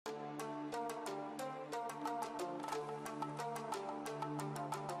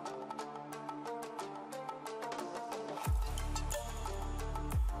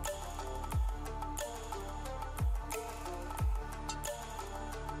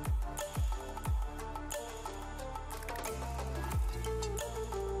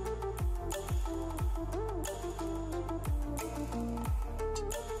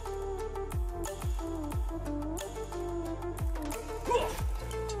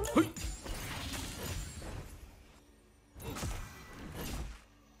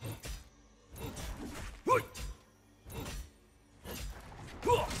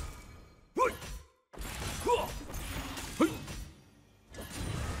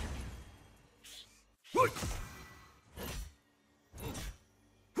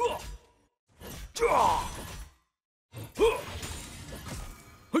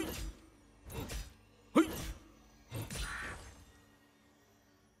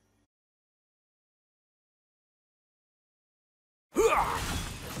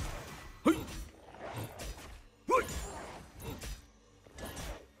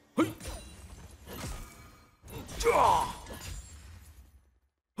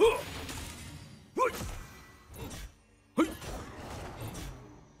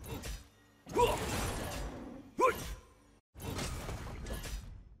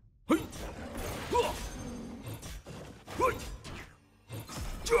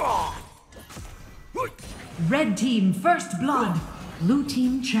Red team first blood. Blue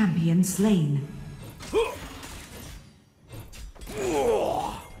team champion slain.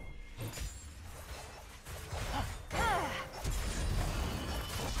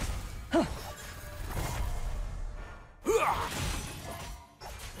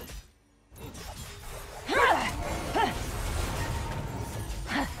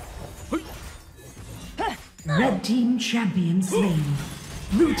 Red team champion slain.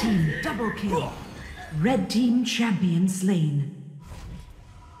 Blue team double kill. Red team champion slain.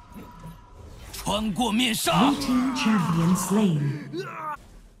 穿过面纱。 Blue team champion slain.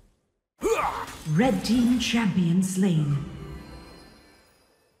 Red team champion slain.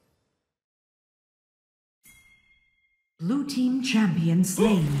 Blue team champion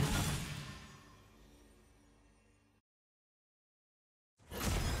slain.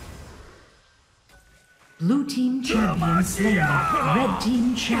 Blue team champion slain. Red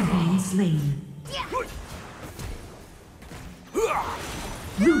team champion slain.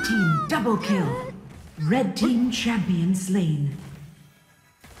 Blue team double kill. Red team champion slain.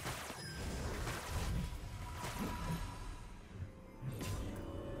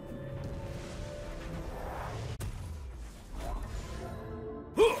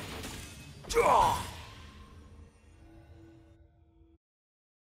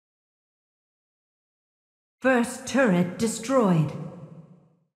 First turret destroyed.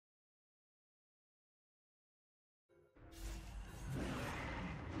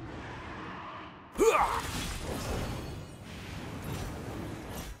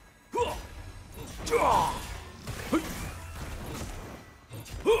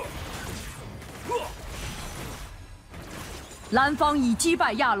蓝方已击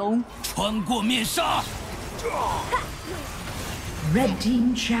败亚龙，穿过面纱。 Red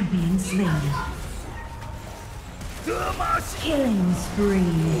team champion slain. Killing spree.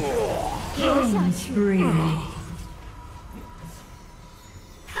 Killing spree.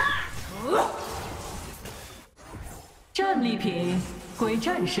 战利品归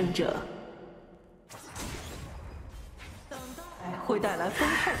战胜者，等待会带来丰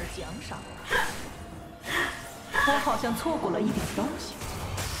厚的奖赏。我好像错过了一点东西。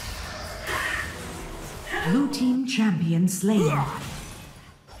 Blue team champion slain.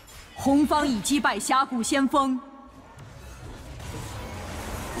 红方已击败峡谷先锋。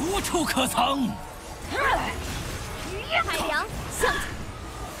 无处可藏。海洋向。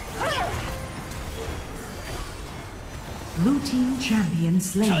 Blue team champion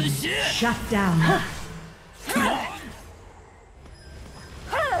slain. Shut down.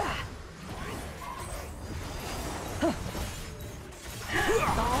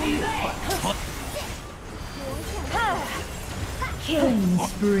 Killing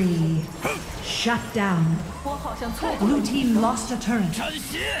spree. Shut down. Blue team lost a turret.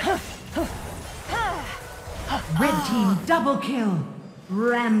 Red team double kill.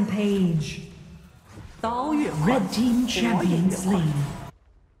 Rampage. Red team champion slain.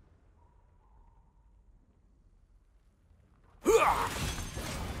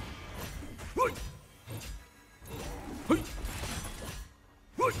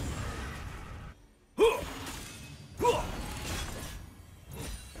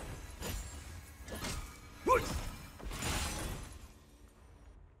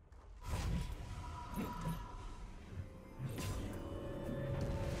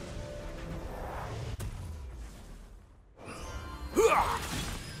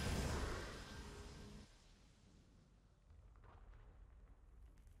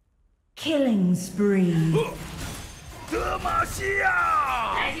 Killing spree. 德玛西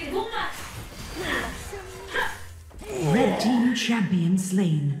亚。 Red team champion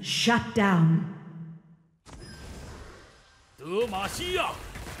slain. Shut down. 德玛西亚，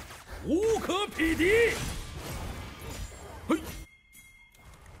无可匹敌。嘿，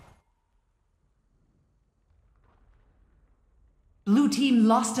 Blue team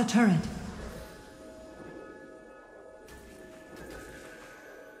lost a turret.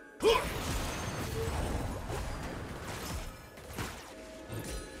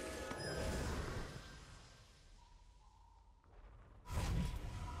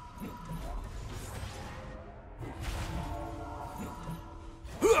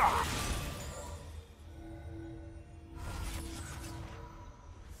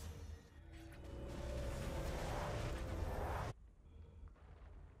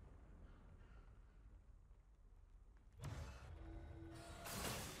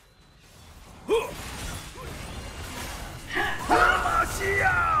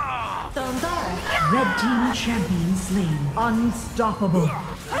 Red team champion slain. Unstoppable.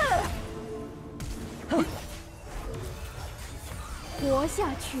 活下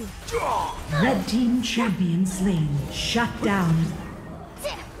去。 Red team champion slain. Shut down.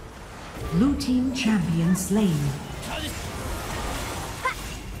 Blue team champion slain.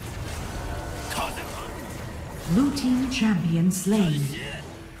 Blue team champion slain.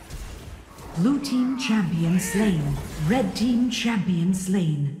 Blue team champion slain. Red team champion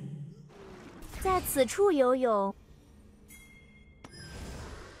slain. 在此处游泳。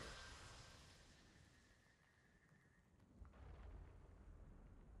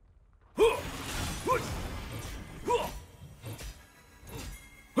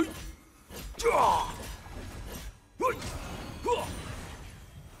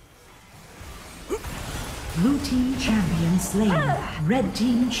 Blue team champion slain. Red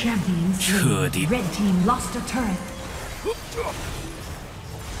team champion slain. Red team lost a turret.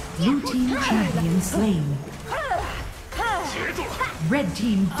 Blue team champion slain. Red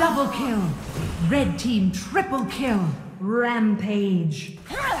team double kill. Red team triple kill. Rampage.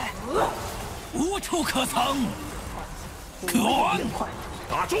 无处可藏。可恶！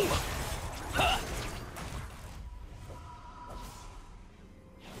打中了！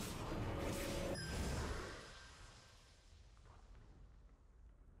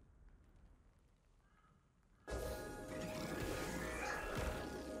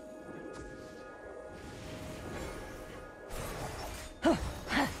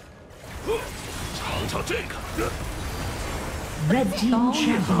尝尝这个。 Red team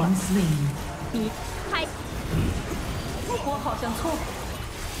champion slain. 你还，我好像错。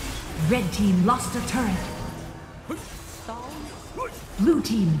 Red team lost a turret. Blue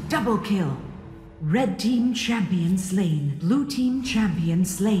team double kill. Red team champion slain. Blue team champion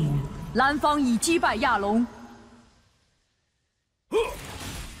slain. 蓝方已击败亚龙。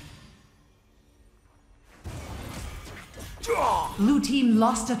 Blue team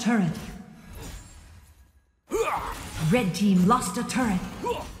lost a turret. Red team lost a turret. "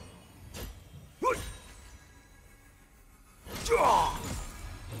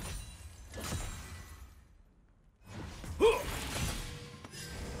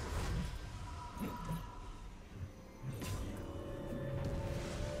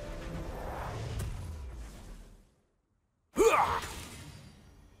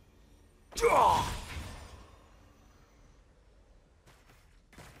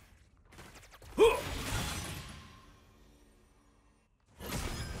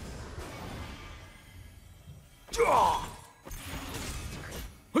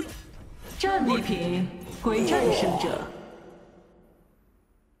战利品归战胜者。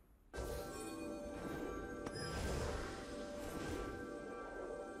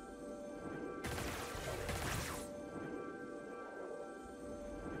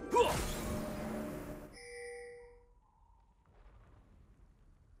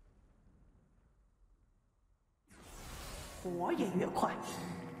活也越快。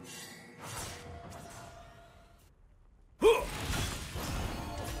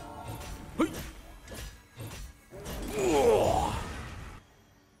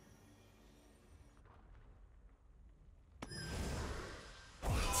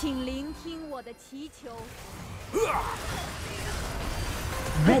 请聆听我的祈求。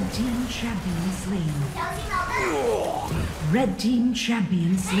 Red team champion slain. Red team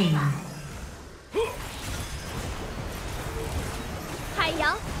champion slain. 海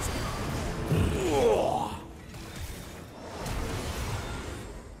洋，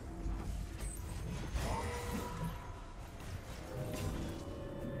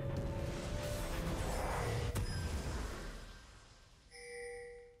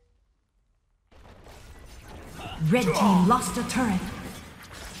 Red team lost a turret.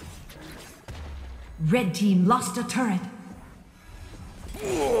 Red team lost a turret.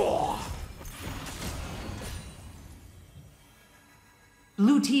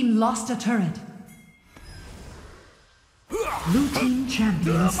 Blue team lost a turret. Blue team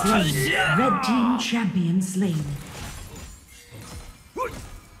champion slain. Red team champion slain.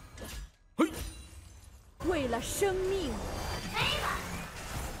 为了生命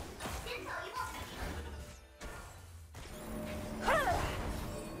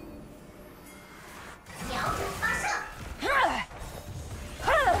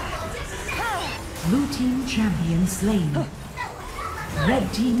，Blue team champion slain.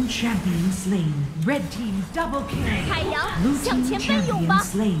 Red team champion slain. Red team double kill. 海洋 Blue 向 team 前奔涌 champion 吧！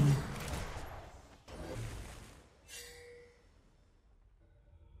 slain. "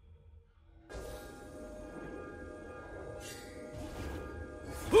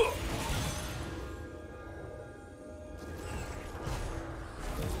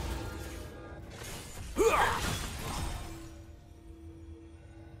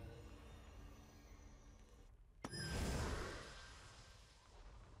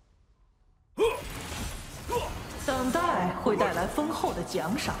等待会带来丰厚的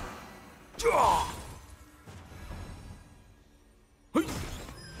奖赏。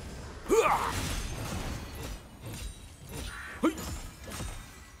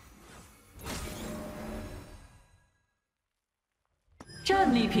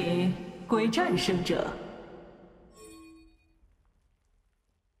战利品归战胜者。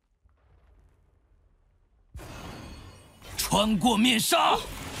穿过面纱，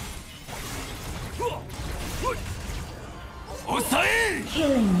我死！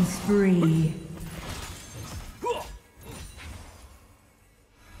 Killing spree.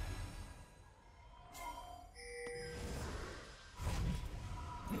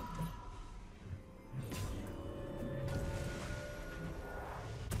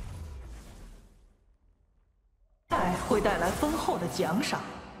 会带来丰厚的奖赏。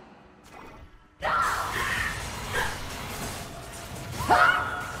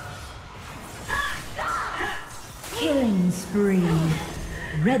 Killing spree.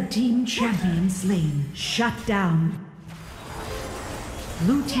 Red team champion slain. Shut down.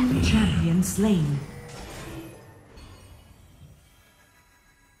 Blue team champion slain.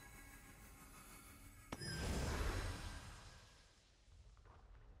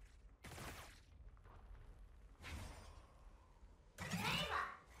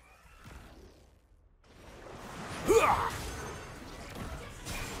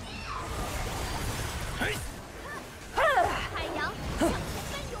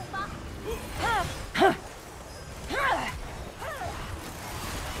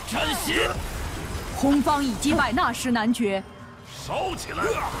血！红方已击败纳什男爵。烧起来！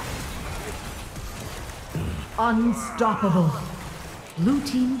 Unstoppable. Blue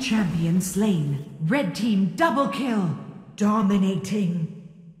team champion slain. Red team double kill. Dominating.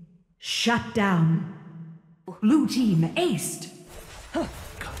 Shut down. Blue team aced.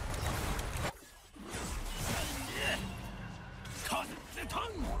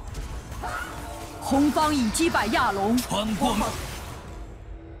 红方已击败亚龙。穿过吗？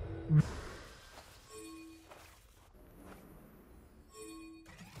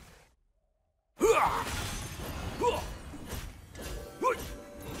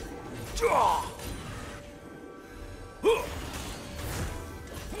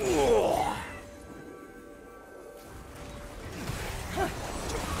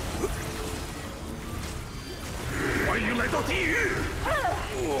 欢迎来到地狱！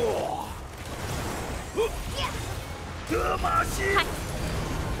德玛西。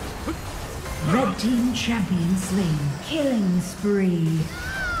 Red team champion slain. Killing spree.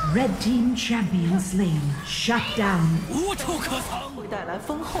 Red team champion slain. Shut down. 无处可藏。会带来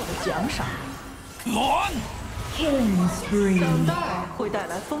丰厚的奖赏。乱。 Killing spree. 等待会带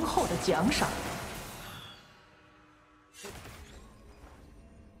来丰厚的奖赏。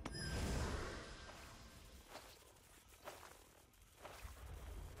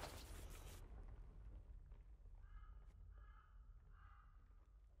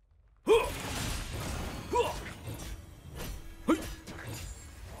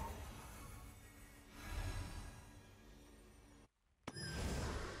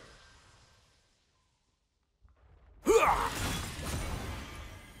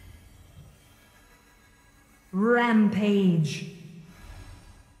 Rampage.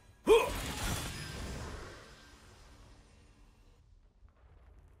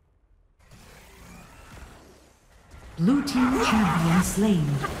 Blue team champion slain.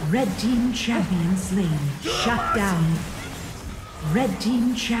 Red team champion slain. Shut down. Red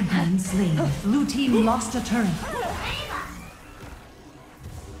team champion slain. Blue team lost a turret.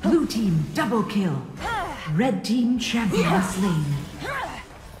 Blue team double kill. Red team champion slain.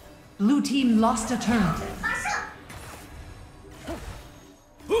 Blue team lost a turret.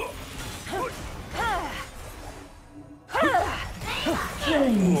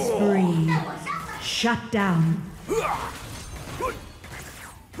 Shut down.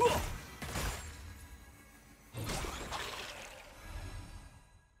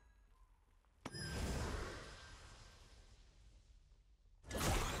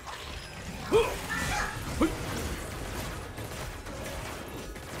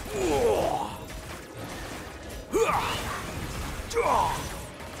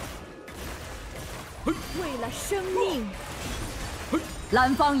为了生命，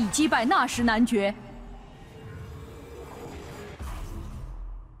蓝方已击败纳什男爵。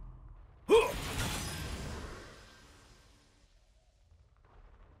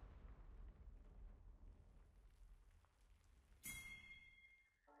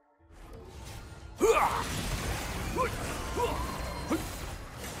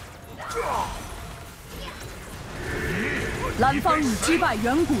蓝方已击败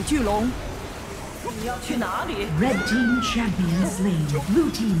远古巨龙。你要去哪里？ Red team champion slain. Blue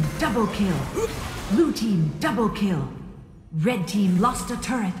team double kill. Blue team double kill. Red team lost a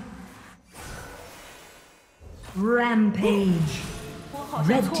turret. Rampage.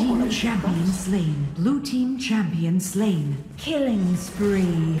 Red team champion slain. Blue team champion slain. Killing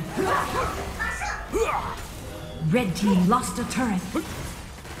spree. Red team lost a turret.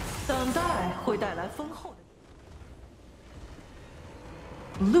 等待会带来丰厚的。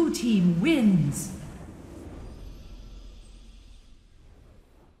 Blue team wins.